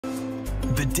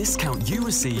The discount you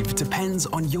receive depends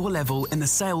on your level in the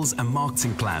sales and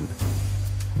marketing plan.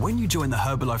 When you join the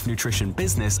Herbalife Nutrition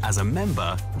business as a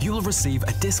member, you'll receive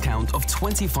a discount of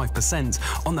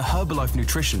 25% on the Herbalife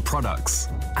Nutrition products.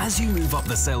 As you move up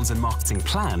the sales and marketing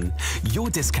plan,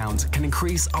 your discount can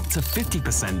increase up to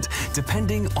 50%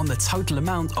 depending on the total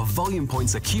amount of volume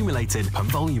points accumulated per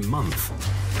volume month.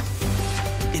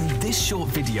 In this short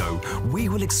video, we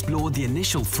will explore the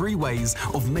initial 3 ways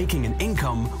of making an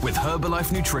income with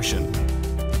Herbalife Nutrition.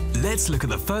 Let's look at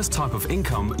the first type of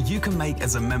income you can make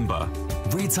as a member: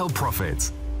 retail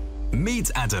profit.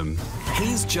 Meet Adam.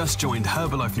 He's just joined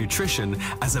Herbalife Nutrition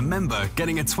as a member,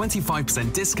 getting a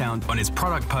 25% discount on his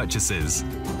product purchases.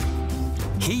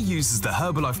 He uses the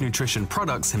Herbalife Nutrition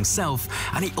products himself,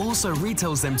 and he also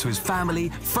retails them to his family,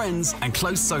 friends, and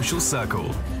close social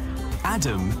circle.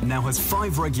 Adam now has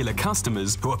 5 regular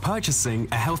customers who are purchasing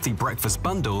a healthy breakfast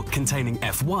bundle containing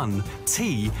F1,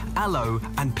 tea, aloe,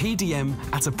 and PDM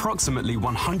at approximately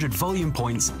 100 volume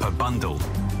points per bundle.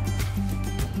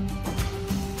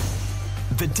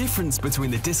 The difference between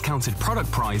the discounted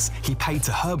product price he paid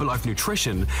to Herbalife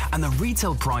Nutrition and the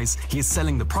retail price he is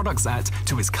selling the products at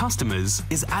to his customers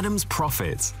is Adam's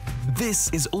profit. This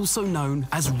is also known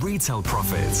as retail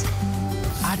profit.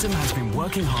 Adam has been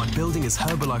working hard building his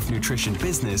Herbalife Nutrition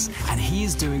business, and he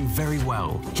is doing very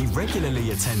well. He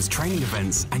regularly attends training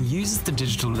events and uses the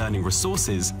digital learning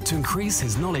resources to increase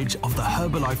his knowledge of the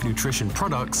Herbalife Nutrition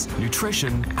products,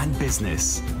 nutrition, and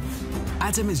business.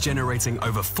 Adam is generating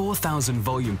over 4,000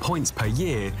 volume points per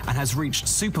year and has reached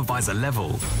supervisor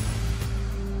level.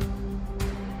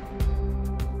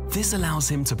 This allows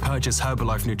him to purchase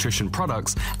Herbalife Nutrition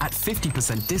products at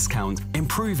 50% discount,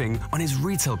 improving on his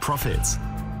retail profits.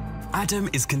 Adam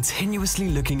is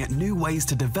continuously looking at new ways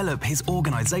to develop his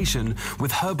organization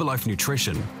with Herbalife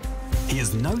Nutrition. He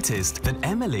has noticed that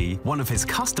Emily, one of his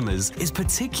customers, is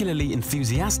particularly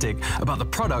enthusiastic about the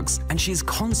products, and she is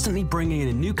constantly bringing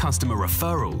in new customer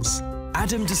referrals.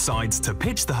 Adam decides to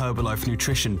pitch the Herbalife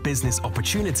Nutrition Business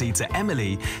Opportunity to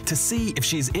Emily to see if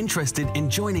she is interested in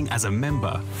joining as a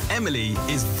member. Emily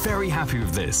is very happy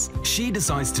with this. She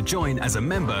decides to join as a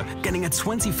member, getting a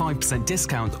 25%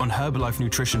 discount on Herbalife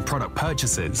Nutrition product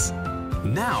purchases.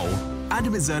 Now,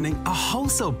 Adam is earning a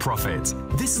wholesale profit.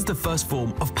 This is the first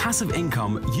form of passive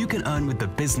income you can earn with the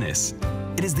business.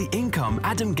 It is the income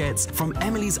Adam gets from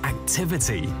Emily's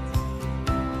activity.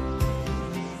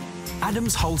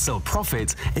 Adam's wholesale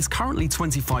profit is currently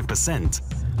 25%.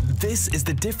 This is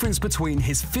the difference between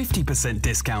his 50%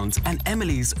 discount and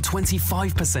Emily's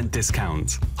 25%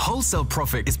 discount. Wholesale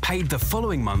profit is paid the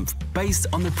following month based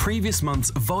on the previous month's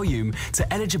volume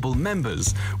to eligible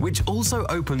members, which also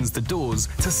opens the doors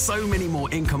to so many more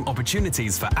income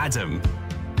opportunities for Adam.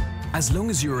 As long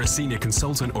as you are a senior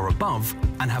consultant or above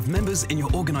and have members in your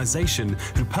organization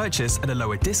who purchase at a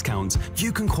lower discount,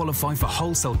 you can qualify for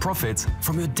wholesale profit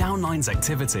from your downlines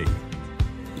activity.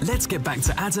 Let's get back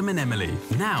to Adam and Emily.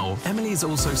 Now, Emily is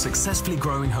also successfully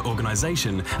growing her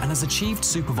organization and has achieved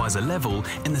supervisor level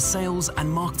in the sales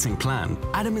and marketing plan.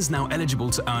 Adam is now eligible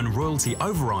to earn royalty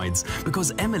overrides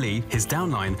because Emily, his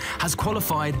downline, has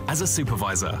qualified as a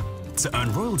supervisor. To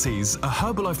earn royalties, a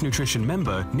Herbalife Nutrition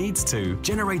member needs to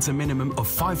generate a minimum of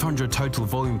 500 total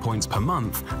volume points per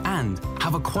month and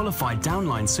have a qualified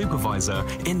downline supervisor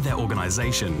in their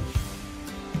organization.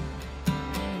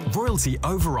 Royalty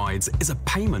overrides is a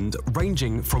payment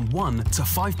ranging from 1 to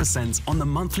 5% on the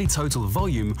monthly total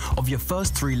volume of your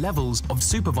first 3 levels of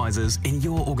supervisors in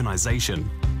your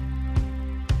organization.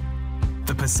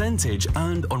 The percentage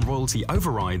earned on royalty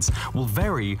overrides will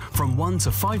vary from 1 to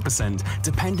 5%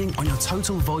 depending on your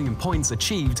total volume points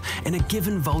achieved in a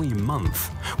given volume month,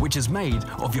 which is made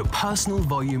of your personal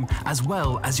volume as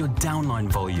well as your downline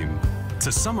volume.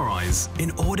 To summarize,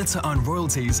 in order to earn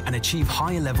royalties and achieve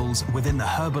higher levels within the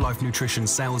Herbalife Nutrition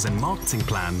sales and marketing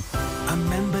plan, a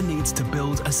member needs to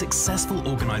build a successful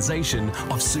organization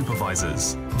of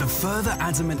supervisors. The further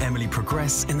Adam and Emily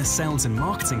progress in the sales and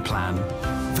marketing plan,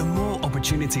 the more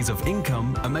opportunities of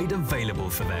income are made available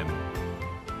for them.